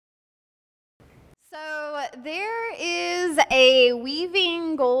So there is a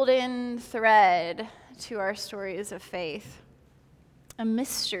weaving golden thread to our stories of faith, a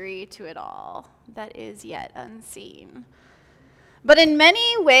mystery to it all that is yet unseen. But in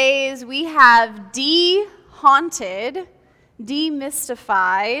many ways, we have de-haunted,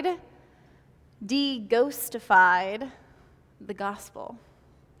 demystified, de-ghostified the gospel.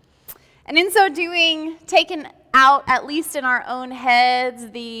 And in so doing, taken out, at least in our own heads,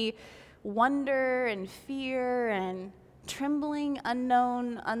 the wonder and fear and trembling,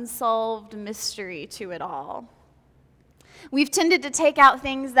 unknown, unsolved mystery to it all. We've tended to take out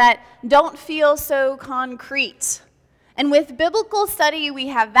things that don't feel so concrete. And with biblical study, we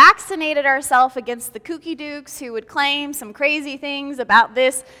have vaccinated ourselves against the kooky dukes who would claim some crazy things about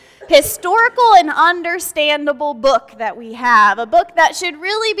this historical and understandable book that we have, a book that should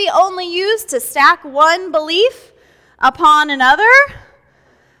really be only used to stack one belief upon another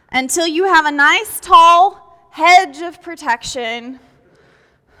until you have a nice tall hedge of protection,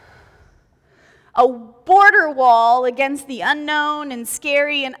 a border wall against the unknown and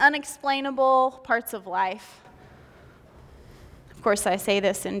scary and unexplainable parts of life. Of course, I say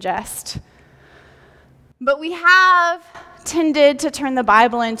this in jest. But we have tended to turn the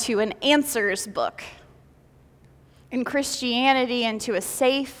Bible into an answers book, and Christianity into a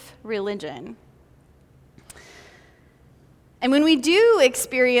safe religion. And when we do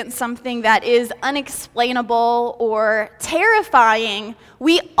experience something that is unexplainable or terrifying,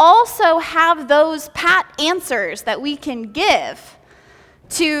 we also have those pat answers that we can give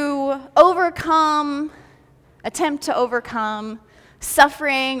to attempt to overcome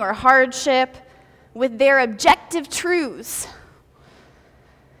suffering or hardship with their objective truths.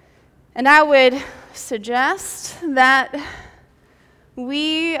 And I would suggest that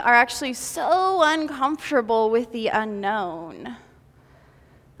we are actually so uncomfortable with the unknown.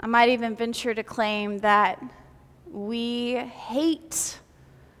 I might even venture to claim that we hate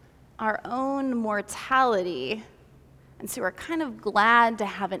our own mortality, and so we're kind of glad to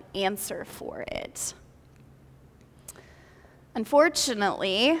have an answer for it.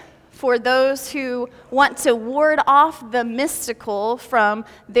 Unfortunately, for those who want to ward off the mystical from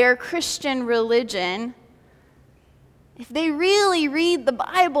their Christian religion, if they really read the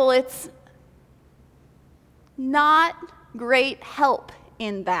Bible, it's not great help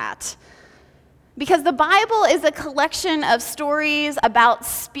in that. Because the Bible is a collection of stories about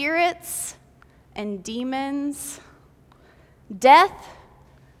spirits and demons, death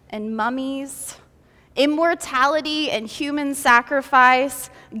and mummies, immortality and human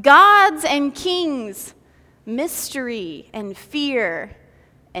sacrifice, gods and kings, mystery and fear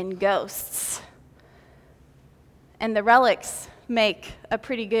and ghosts. And the relics make a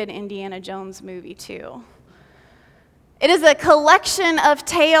pretty good Indiana Jones movie, too. It is a collection of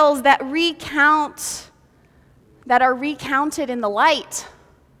tales that are recounted in the light.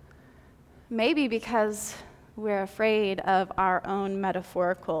 Maybe because we're afraid of our own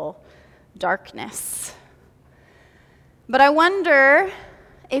metaphorical darkness. But I wonder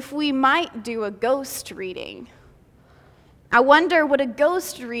if we might do a ghost reading. I wonder what a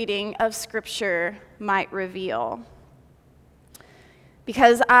ghost reading of Scripture might reveal.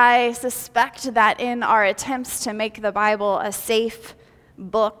 Because I suspect that in our attempts to make the Bible a safe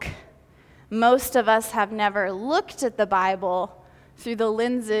book, most of us have never looked at the Bible through the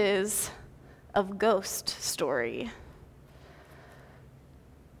lenses of ghost story.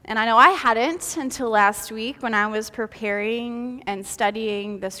 And I know I hadn't until last week when I was preparing and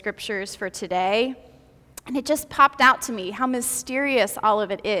studying the Scriptures for today. And it just popped out to me how mysterious all of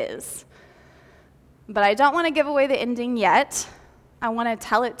it is. But I don't want to give away the ending yet. I want to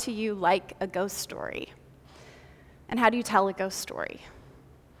tell it to you like a ghost story. And how do you tell a ghost story?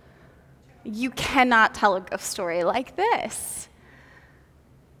 You cannot tell a ghost story like this.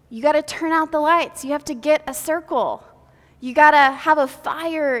 You got to turn out the lights. You have to get a circle. You got to have a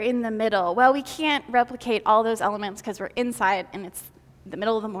fire in the middle. Well, we can't replicate all those elements because we're inside and it's the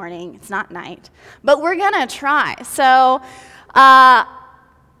middle of the morning. It's not night. But we're going to try. So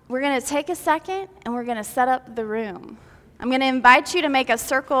we're going to take a second and we're going to set up the room. I'm going to invite you to make a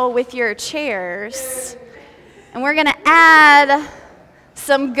circle with your chairs, and we're going to add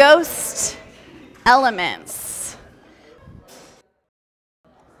some ghost elements.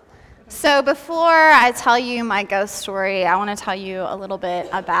 So before I tell you my ghost story, I want to tell you a little bit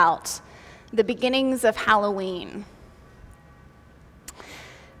about the beginnings of Halloween.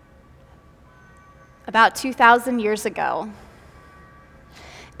 About 2,000 years ago,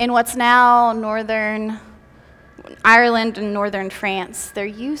 in what's now northern Ireland and northern France, there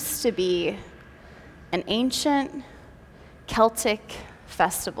used to be an ancient Celtic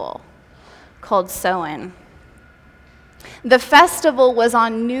festival called Samhain. The festival was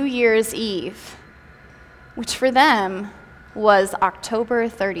on New Year's Eve, which for them was October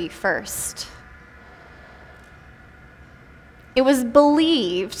 31st. It was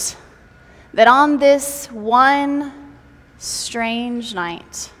believed that on this one strange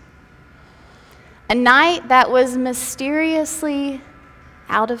night, a night that was mysteriously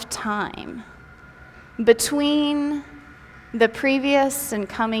out of time between the previous and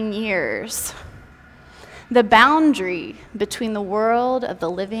coming years, the boundary between the world of the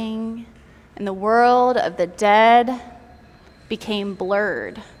living and the world of the dead became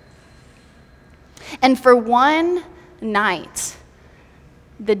blurred. And for one night,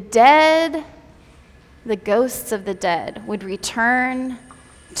 the dead, the ghosts of the dead, would return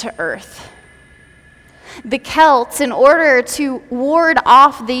to earth. The Celts, in order to ward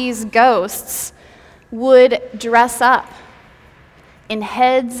off these ghosts, would dress up in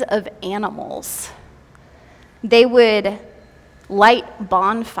heads of animals. They would light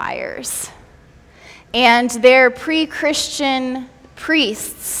bonfires, and their pre-Christian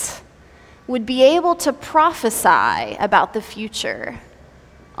priests would be able to prophesy about the future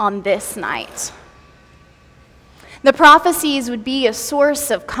on this night. The prophecies would be a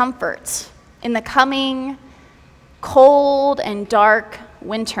source of comfort in the coming cold and dark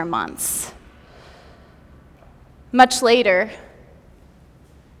winter months. Much later,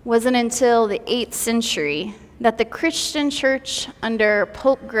 wasn't until the 8th century that the Christian church under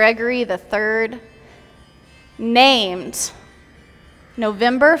Pope Gregory III named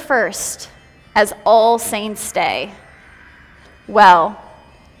November 1st as All Saints' Day. Well,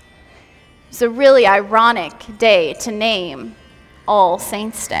 it's a really ironic day to name All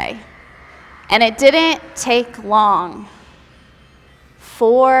Saints' Day. And it didn't take long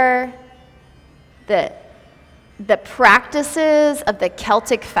for the practices of the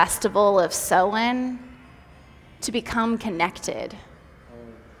Celtic festival of Samhain to become connected.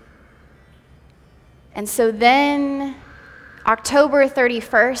 And so then October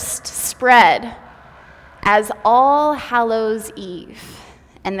 31st spread as All Hallows Eve,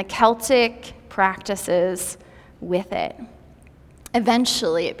 and the Celtic practices with it.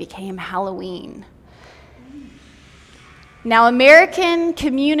 Eventually, it became Halloween. Now, American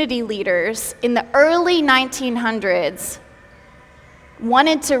community leaders in the early 1900s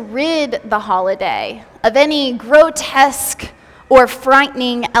wanted to rid the holiday of any grotesque or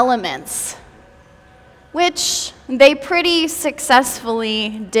frightening elements, which they pretty successfully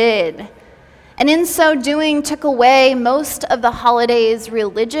did. And in so doing, took away most of the holiday's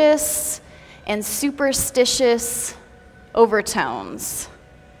religious and superstitious overtones.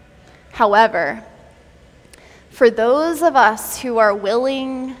 However, for those of us who are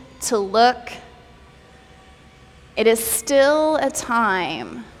willing to look, it is still a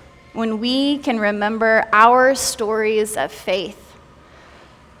time when we can remember our stories of faith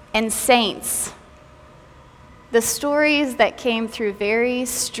and saints, the stories that came through very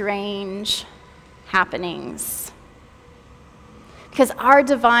strange happenings. Because our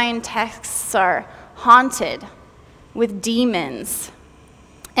divine texts are haunted with demons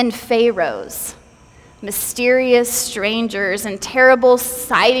and pharaohs, mysterious strangers, and terrible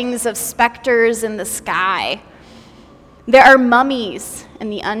sightings of specters in the sky. There are mummies and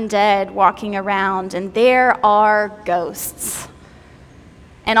the undead walking around, and there are ghosts.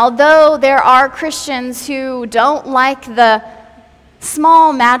 And although there are Christians who don't like the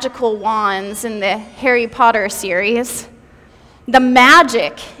small magical wands in the Harry Potter series, the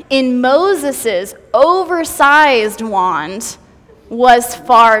magic in Moses' oversized wand was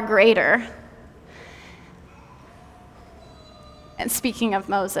far greater. And speaking of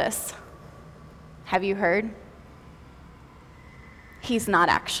Moses, have you heard? He's not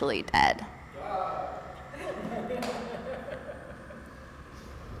actually dead.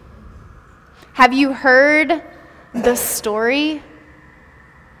 Have you heard the story?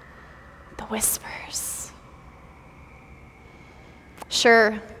 The whispers.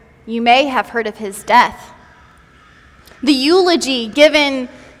 Sure, you may have heard of his death. The eulogy given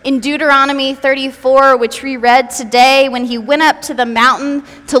in Deuteronomy 34, which we read today, when he went up to the mountain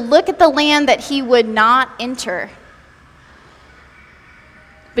to look at the land that he would not enter.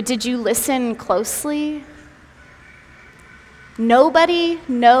 But did you listen closely? Nobody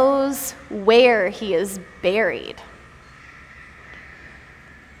knows where he is buried.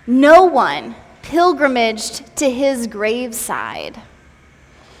 No one pilgrimaged to his graveside.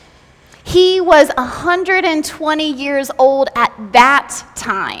 He was 120 years old at that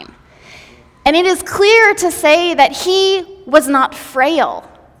time. And it is clear to say that he was not frail,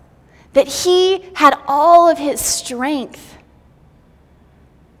 that he had all of his strength.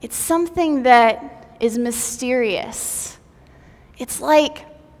 It's something that is mysterious. It's like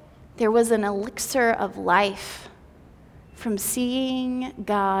there was an elixir of life from seeing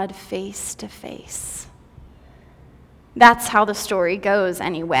God face to face. That's how the story goes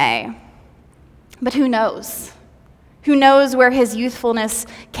anyway. But who knows? Who knows where his youthfulness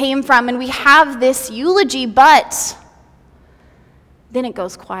came from? And we have this eulogy, but then it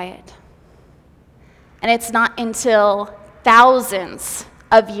goes quiet. And it's not until thousands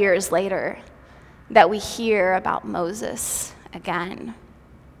of years later that we hear about Moses again.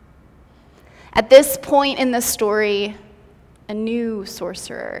 At this point in the story, a new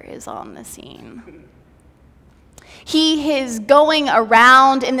sorcerer is on the scene. He is going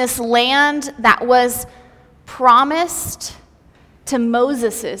around in this land that was promised to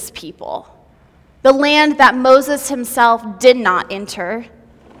Moses' people, the land that Moses himself did not enter,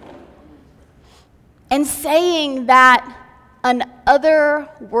 and saying that an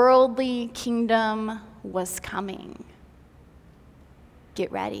otherworldly kingdom was coming.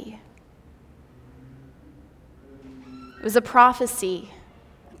 Get ready. It was a prophecy,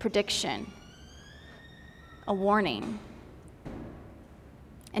 a prediction, a warning.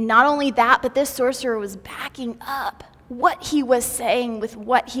 And not only that, but this sorcerer was backing up what he was saying with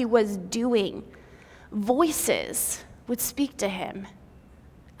what he was doing. Voices would speak to him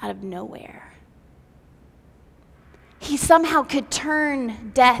out of nowhere. He somehow could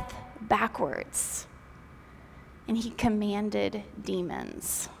turn death backwards, and he commanded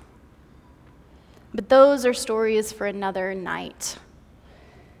demons. But those are stories for another night.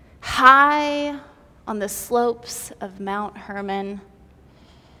 High on the slopes of Mount Hermon,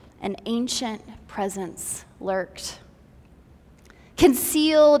 an ancient presence lurked.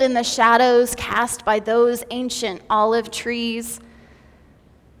 Concealed in the shadows cast by those ancient olive trees,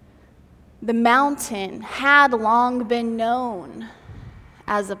 the mountain had long been known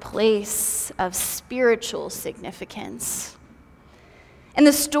as a place of spiritual significance. And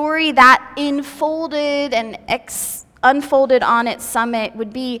the story that unfolded on its summit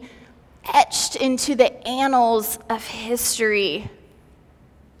would be etched into the annals of history.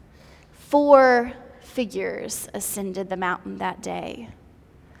 4 figures ascended the mountain that day.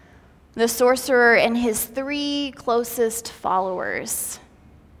 The sorcerer and his 3 closest followers.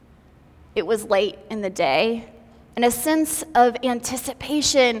 It was late in the day, and a sense of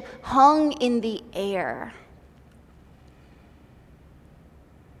anticipation hung in the air.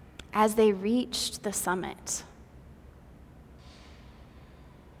 As they reached the summit,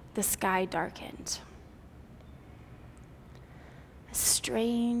 the sky darkened. A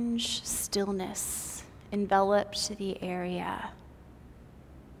strange stillness enveloped the area.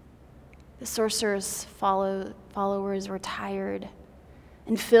 The sorcerer's followers were tired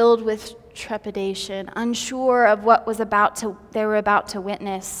and filled with trepidation, unsure of what they were about to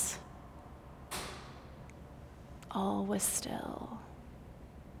witness. All was still.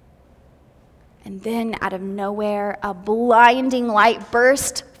 And then, out of nowhere, a blinding light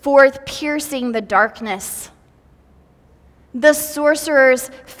burst forth, piercing the darkness. The sorcerer's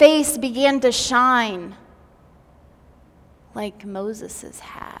face began to shine like Moses's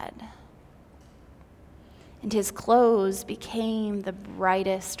had, and his clothes became the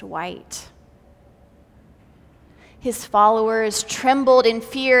brightest white. His followers trembled in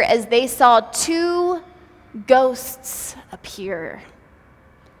fear as they saw 2 ghosts appear.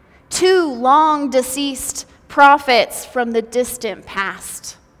 2 long-deceased prophets from the distant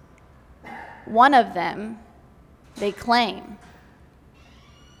past. One of them, they claim,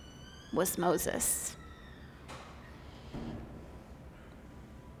 was Moses.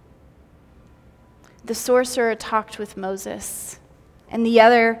 The sorcerer talked with Moses and the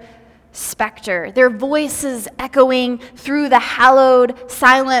other specter, their voices echoing through the hallowed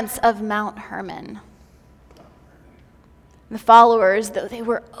silence of Mount Hermon. The followers, though they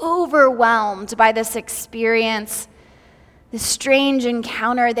were overwhelmed by this experience, this strange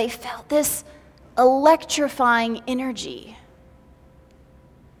encounter, they felt this electrifying energy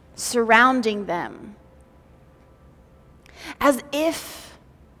surrounding them, as if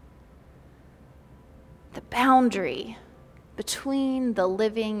the boundary between the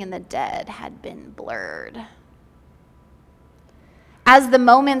living and the dead had been blurred. As the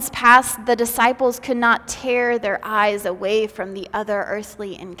moments passed, the disciples could not tear their eyes away from the other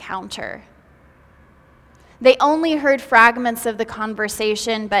earthly encounter. They only heard fragments of the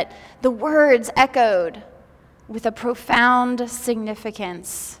conversation, but the words echoed with a profound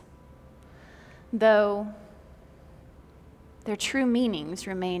significance, though their true meanings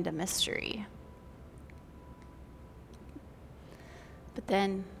remained a mystery. But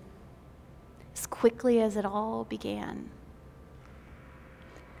then, as quickly as it all began,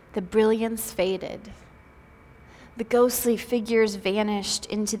 The brilliance faded. The ghostly figures vanished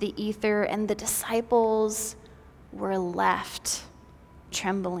into the ether, and the disciples were left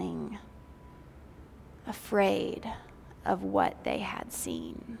trembling, afraid of what they had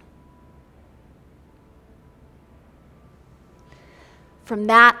seen. From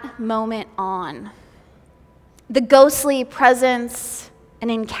that moment on, the ghostly presence and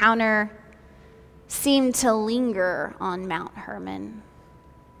encounter seemed to linger on Mount Hermon.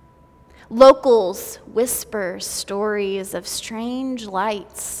 Locals whisper stories of strange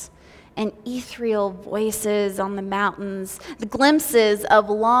lights and ethereal voices on the mountains, the glimpses of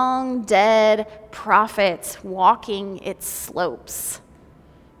long dead prophets walking its slopes.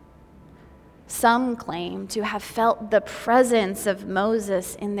 Some claim to have felt the presence of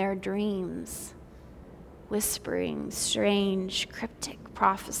Moses in their dreams, whispering strange, cryptic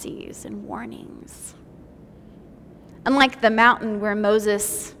prophecies and warnings. Unlike the mountain where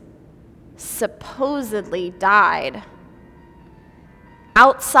Moses supposedly died,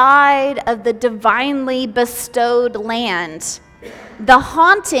 outside of the divinely bestowed land, the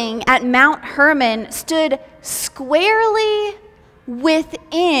haunting at Mount Hermon stood squarely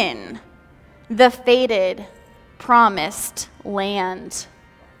within the fated, promised land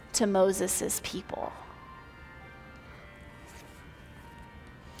to Moses' people.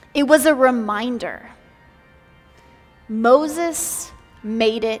 It was a reminder. Moses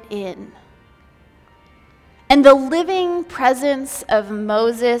made it in. And the living presence of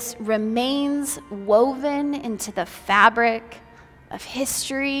Moses remains woven into the fabric of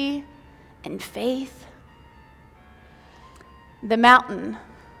history and faith. The mountain,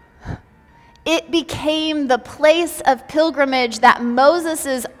 it became the place of pilgrimage that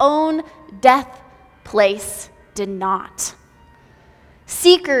Moses' own death place did not.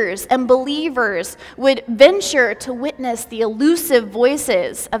 Seekers and believers would venture to witness the elusive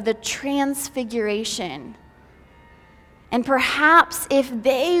voices of the transfiguration. And perhaps if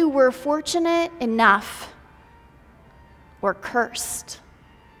they were fortunate enough or cursed,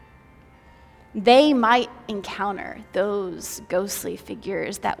 they might encounter those ghostly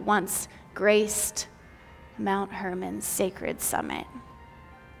figures that once graced Mount Hermon's sacred summit.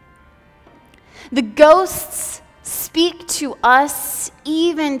 The ghosts speak to us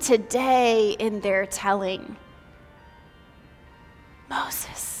even today in their telling.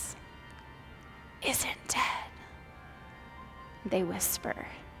 Moses isn't dead, they whisper.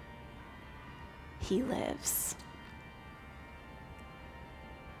 He lives.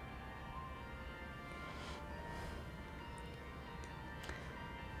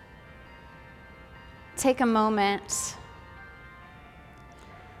 Take a moment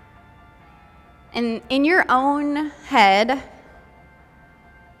and in your own head,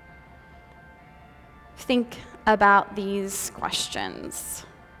 think about these questions.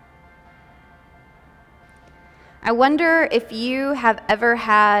 I wonder if you have ever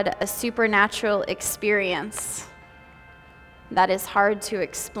had a supernatural experience that is hard to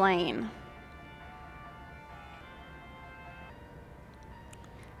explain.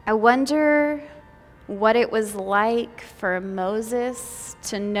 I wonder what it was like for Moses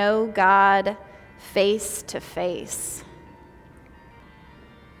to know God face to face.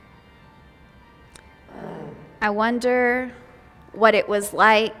 I wonder what it was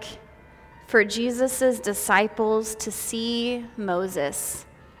like for Jesus' disciples to see Moses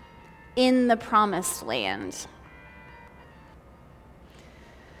in the promised land.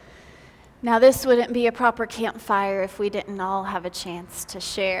 Now, this wouldn't be a proper campfire if we didn't all have a chance to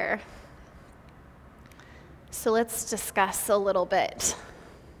share. So let's discuss a little bit.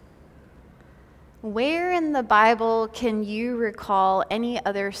 Where in the Bible can you recall any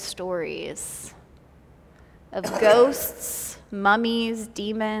other stories of ghosts, mummies,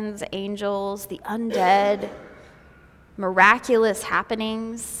 demons, angels, the undead, miraculous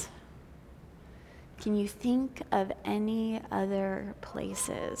happenings? Can you think of any other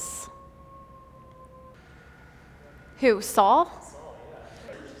places? Who, Saul?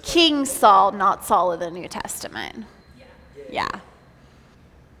 King Saul, not Saul of the New Testament. Yeah.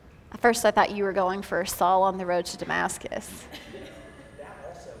 At first I thought you were going for Saul on the road to Damascus. That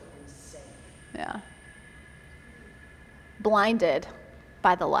also insane. Yeah. Blinded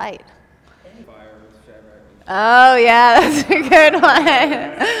by the light. Oh yeah, that's a good one.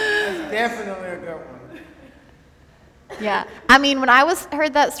 That's definitely a good one. Yeah, I mean, when I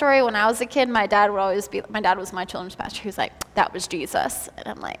heard that story when I was a kid, my dad was my children's pastor. He was like, "That was Jesus," and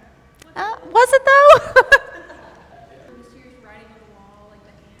I'm like, "Was it though?"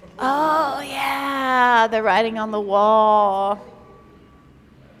 Oh yeah, the writing on the wall.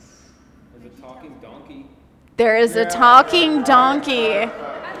 There's a talking donkey. There is a talking donkey.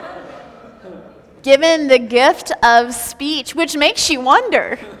 given the gift of speech, which makes you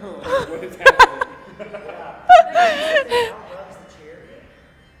wonder. What is happening?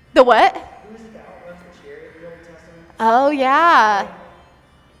 The what? Who's it that outruns the chariot in the Old Testament? Oh, yeah.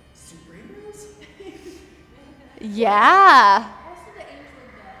 Superheroes? Yeah. Also,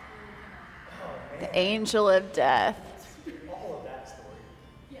 the angel of death really came up. The angel of death. All of that story.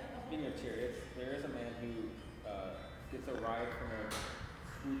 Speaking of chariots, there is a man who gets a ride from a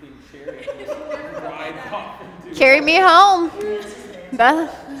swooping chariot and just rides off into Carry me home. Beth.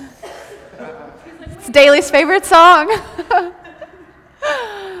 It's Daly's favorite song.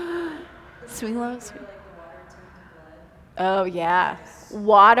 Swing low, swing. Oh, yeah.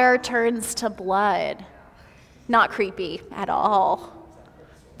 Water turns to blood. Not creepy at all.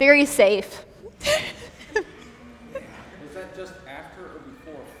 Very safe. Was that just after or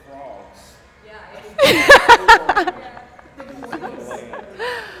before frogs?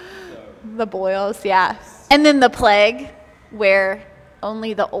 The boils, yeah. And then the plague, where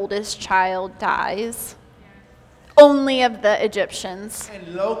only the oldest child dies. Only of the Egyptians.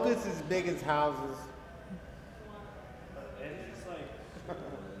 And locusts as big as houses. It's just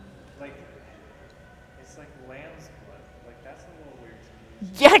like it's like lamb's blood. Like that's a little weird to me.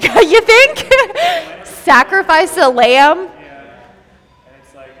 Yeah, you think? Sacrifice a lamb? Yeah, and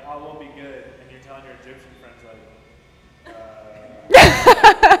it's like, oh, we'll be good, and you're telling your Egyptian friends like,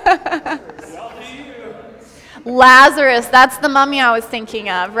 well, do you? Lazarus, that's the mummy I was thinking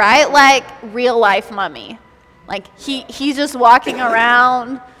of, right? Like real life mummy. Like he's just walking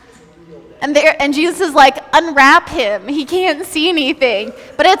around and Jesus is like, unwrap him. He can't see anything.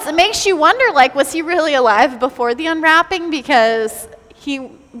 But it makes you wonder, like, was he really alive before the unwrapping? Because he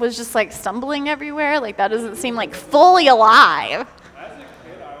was just like stumbling everywhere. Like that doesn't seem like fully alive. As a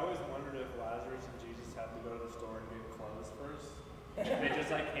kid, I always wondered if Lazarus and Jesus had to go to the store and get clothes first. If they just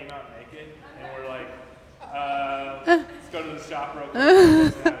like came out naked and were like, let's go to the shop real quick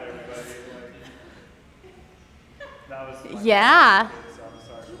and just have everybody. Like, that was my Yeah. kid, so I'm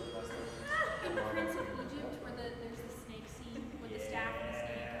sorry for the rest of In the Prince of Egypt, where there's the snake scene with the staff and the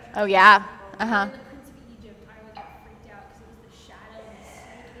snake. Oh yeah. Uh-huh. In the Prince of Egypt, I like got freaked out because it was the shadow and the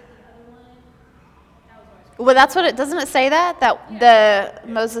snake ate the other one. That was always Well, that's what it doesn't it say that the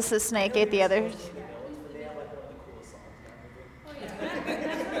Moses' snake ate the others.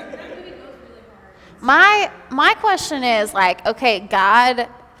 My question is like, okay, God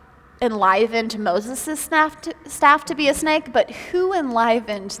enlivened Moses' staff to be a snake, but who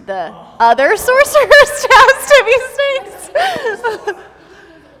enlivened the other sorcerer's staffs to be snakes? Old Testament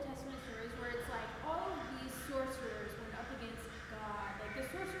stories where it's like all of these sorcerers went up against God. Like the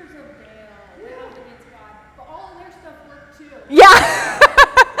sorcerers of Baal went up against God, but all of their stuff worked too. Yeah.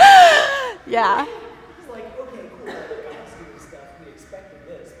 Yeah. It's like, okay, cool. God's doing stuff. We expected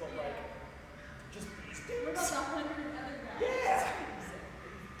this, but like, just these What dudes. about the 100 other guys?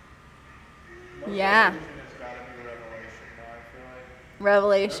 Yeah. Revelation has got to be Revelation now, I feel like.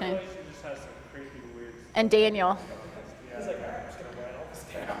 Revelation. Revelation just has some creepy, weird stuff. And Daniel. He's like, I'm just gonna write all this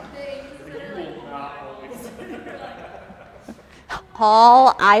down. The angels that are like, Not always.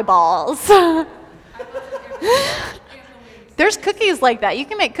 All eyeballs. I wasn't There's cookies like that. You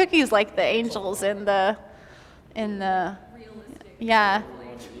can make cookies like the angels in the realistic. yeah.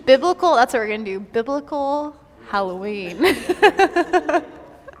 Biblical, that's what we're gonna do. Biblical Halloween.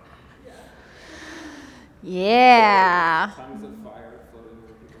 Yeah. tongues of fire floating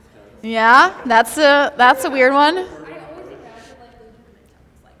over people's heads. Yeah, that's a weird one. I always imagine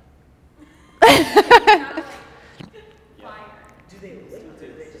like legitimate tongues, like fire. Do they live or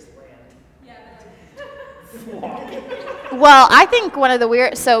do they just land? Yeah, that's Well, I think one of the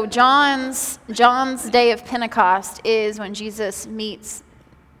weird so John's day of Pentecost is when Jesus meets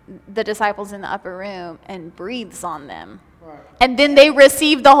the disciples in the upper room and breathes on them. Right. And then they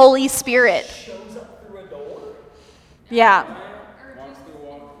receive the Holy Spirit. Shows up through a door. Yeah. Walks through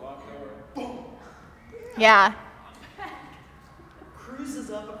a locked door. Yeah. Cruises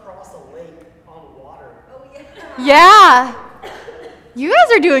up across a lake on water. oh yeah. Yeah. You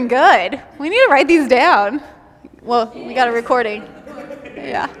guys are doing good. We need to write these down. Well, we got a recording.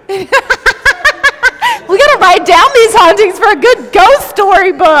 Yeah. We got to write down these hauntings for a good ghost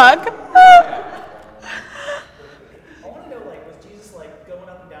story book. I want to know, like, was Jesus like going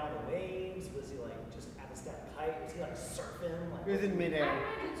up and down the waves? Was he like just at a static height? Was he like surfing? Like, It was in I midair.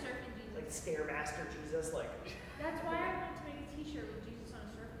 imagine surfing Jesus. like Stairmaster Jesus? Like, That's why I wanted to make a T-shirt with Jesus on a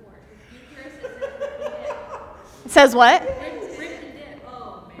surfboard. Eucharist says rip and It says what? dip. Rip and dip.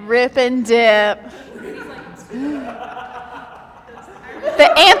 Oh man. Rip and dip. He's like, The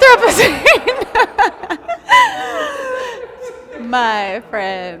Anthropocene. My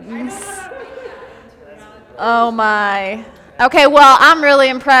friends. Oh my. Okay, well, I'm really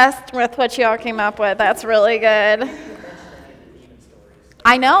impressed with what y'all came up with. That's really good.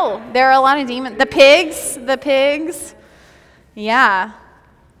 I know. There are a lot of demons. The pigs. Yeah.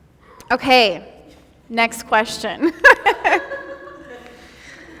 Okay, next question.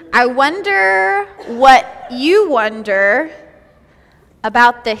 I wonder what you wonder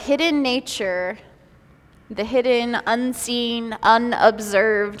about the hidden nature, the hidden, unseen,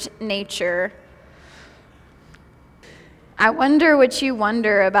 unobserved nature. I wonder what you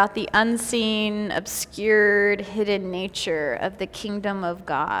wonder about the unseen, obscured, hidden nature of the kingdom of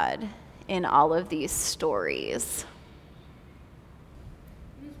God in all of these stories.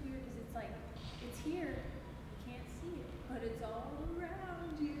 It is weird because it's like, it's here, you can't see it, but it's all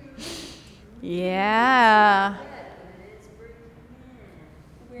around you. Yeah.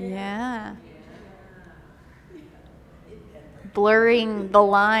 Yeah. Blurring the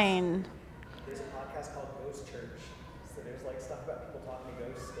line. There's a podcast called Ghost Church. So there's like stuff about people talking to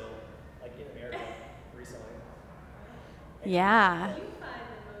ghosts still, like in America recently. Yeah.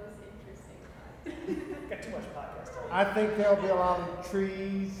 Got too much podcast talk. I think there'll be a lot of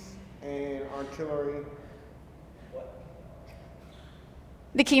trees and artillery. What?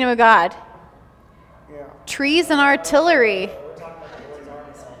 The kingdom of God. Yeah. Trees and artillery. We're talking about the Lord's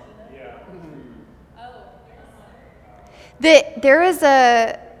Army song. Yeah. There is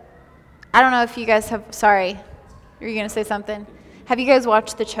a, I don't know if you guys have, sorry, were you going to say something? Have you guys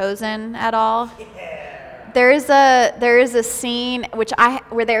watched The Chosen at all? Yeah. There is a scene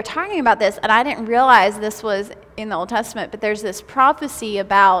where they're talking about this, and I didn't realize this was in the Old Testament, but there's this prophecy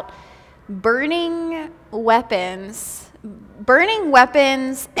about burning weapons,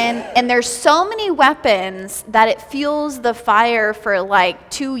 and there's so many weapons that it fuels the fire for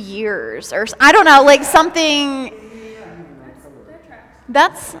like 2 years, or I don't know, like something.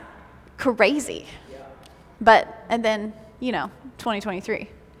 That's crazy. But, and then, 2023.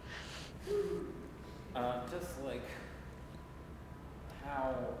 Just like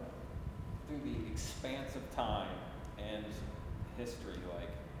how through the expanse of time and history, like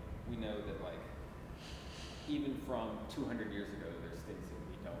we know that like even from 200 years ago, there's things that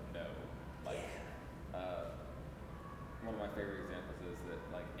we don't know. Like one of my favorite examples is that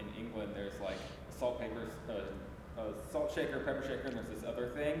like in England, there's like salt shaker, pepper shaker, and there's this other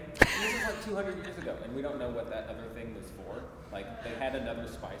thing. And this is like 200 years ago, and we don't know what that other thing was for. Like they had another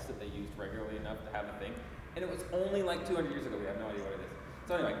spice that they used regularly enough to have a thing, and it was only like 200 years ago. We have no idea what it is.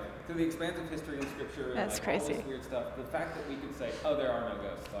 So anyway, through the expanse of history and scripture and That's like, all crazy. this weird stuff, the fact that we could say, oh, there are no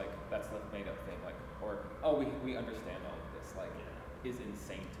ghosts, like that's the made up thing, like, or oh, we understand all of this, like, is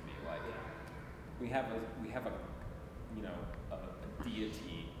insane to me. Like, we have a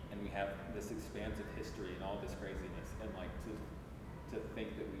deity, and we have this expanse of history and all this craziness, and like to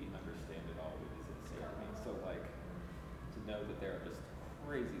think that we understand it all is insane to me. So like to know that there are just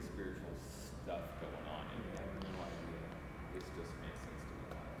crazy spiritual stuff going on, and we have no idea. It just makes sense to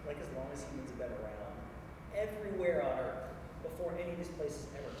me. Like as long as humans have been around, everywhere on Earth, before any of these places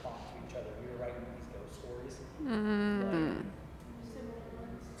ever talked to each other, we were writing these ghost stories. Like,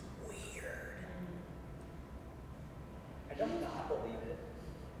 it's weird. I don't not believe it,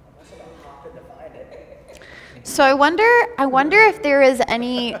 unless I'm hopping to find it. So I wonder if there is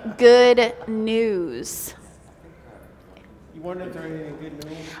any good news. You wonder if there's any good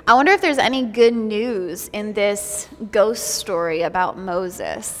news? I wonder if there's any good news in this ghost story about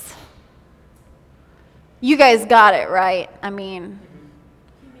Moses. You guys got it, right? I mean,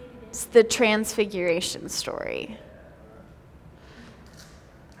 it's the transfiguration story.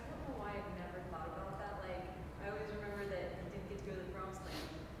 I don't know why I've never thought about that. Like, I always remember that he didn't get to go to the promised land.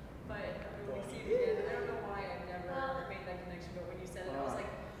 But when we see it again, I don't know why I've never made that connection. But when you said it, I was like,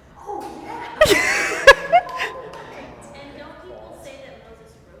 And don't people say that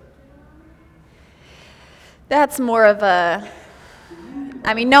Moses wrote Deuteronomy? That's more of a,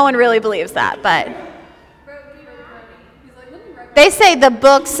 I mean, no one really believes that, but wrote Deuteronomy. He's like, let me write they say the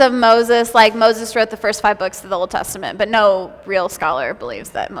books of Moses, like Moses wrote the first 5 books of the Old Testament, but no real scholar believes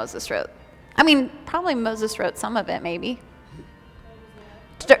that Moses wrote. I mean, probably Moses wrote some of it, maybe.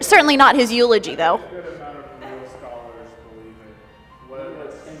 Certainly not his eulogy, though. A good amount of real scholars believe it.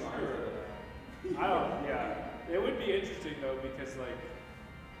 I don't. Yeah, it would be interesting though because like,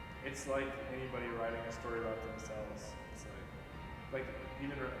 it's like anybody writing a story about themselves. It's like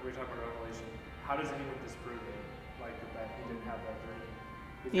even we talk about Revelation. How does anyone disprove it? Like that he didn't have that dream.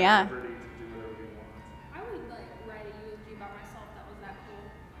 He's got Yeah. liberty to do whatever he wants. I would like write a eulogy about myself that was that cool.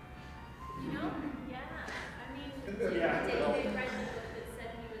 You know? Yeah. I mean, Yeah. David read the book that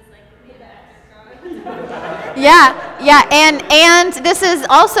said he was like the best. Yeah, and this is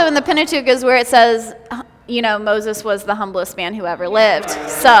also in the Pentateuch is where it says Moses was the humblest man who ever lived.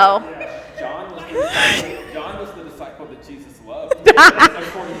 So, John was the disciple that Jesus loved.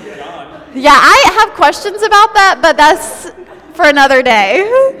 According to John. yeah, I have questions about that, but that's for another day.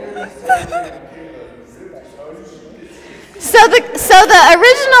 So the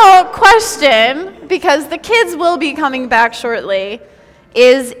original question, because the kids will be coming back shortly,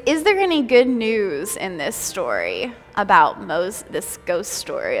 is there any good news in this story about this ghost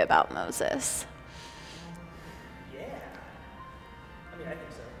story about Moses? Yeah. I mean, I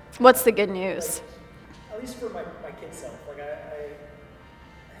think so. What's the good news? At least for my kid's self. Like, I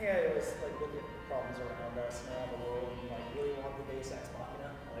think I always like look at problems around us and around the world and like really want the Deus Ex Machina,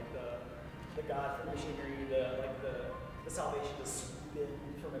 like the God from machinery, the salvation to swoop in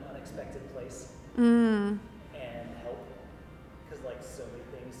from an unexpected place and help, because like so many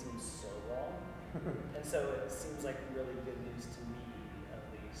things seem so wrong, and so it seems like really good news to me, at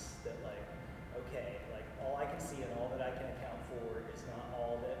least, that like, okay, like all I can see and all that I can account for is not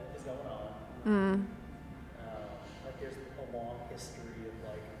all that is going on. Like there's a long history of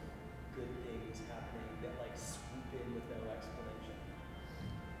like good things happening that like swoop in with no explanation.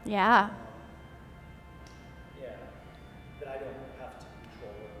 Yeah. Yeah, that I don't have to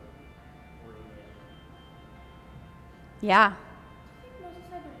control or bring in. Yeah. I think Moses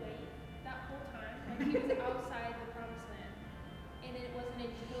had to wait that whole time. Like he was outside the promised land. And it wasn't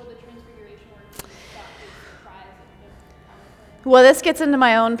until the transfiguration where he got his surprise of the promised land. Well, this gets into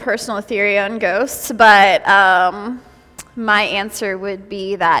my own personal theory on ghosts, but my answer would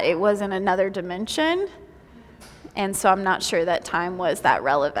be that it was in another dimension, and so I'm not sure that time was that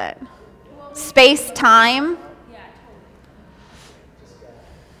relevant. Space-time, Yeah,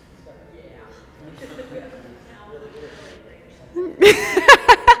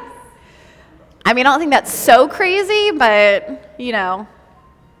 I mean, I don't think that's so crazy, but, Thin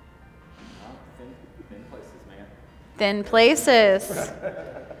places, man. thin places.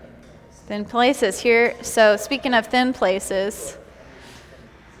 Thin places here. So speaking of thin places,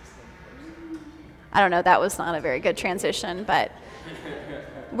 I don't know, that was not a very good transition, but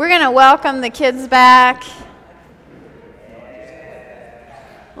we're going to welcome the kids back.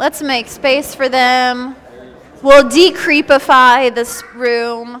 Let's make space for them. We'll decreepify this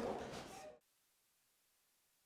room.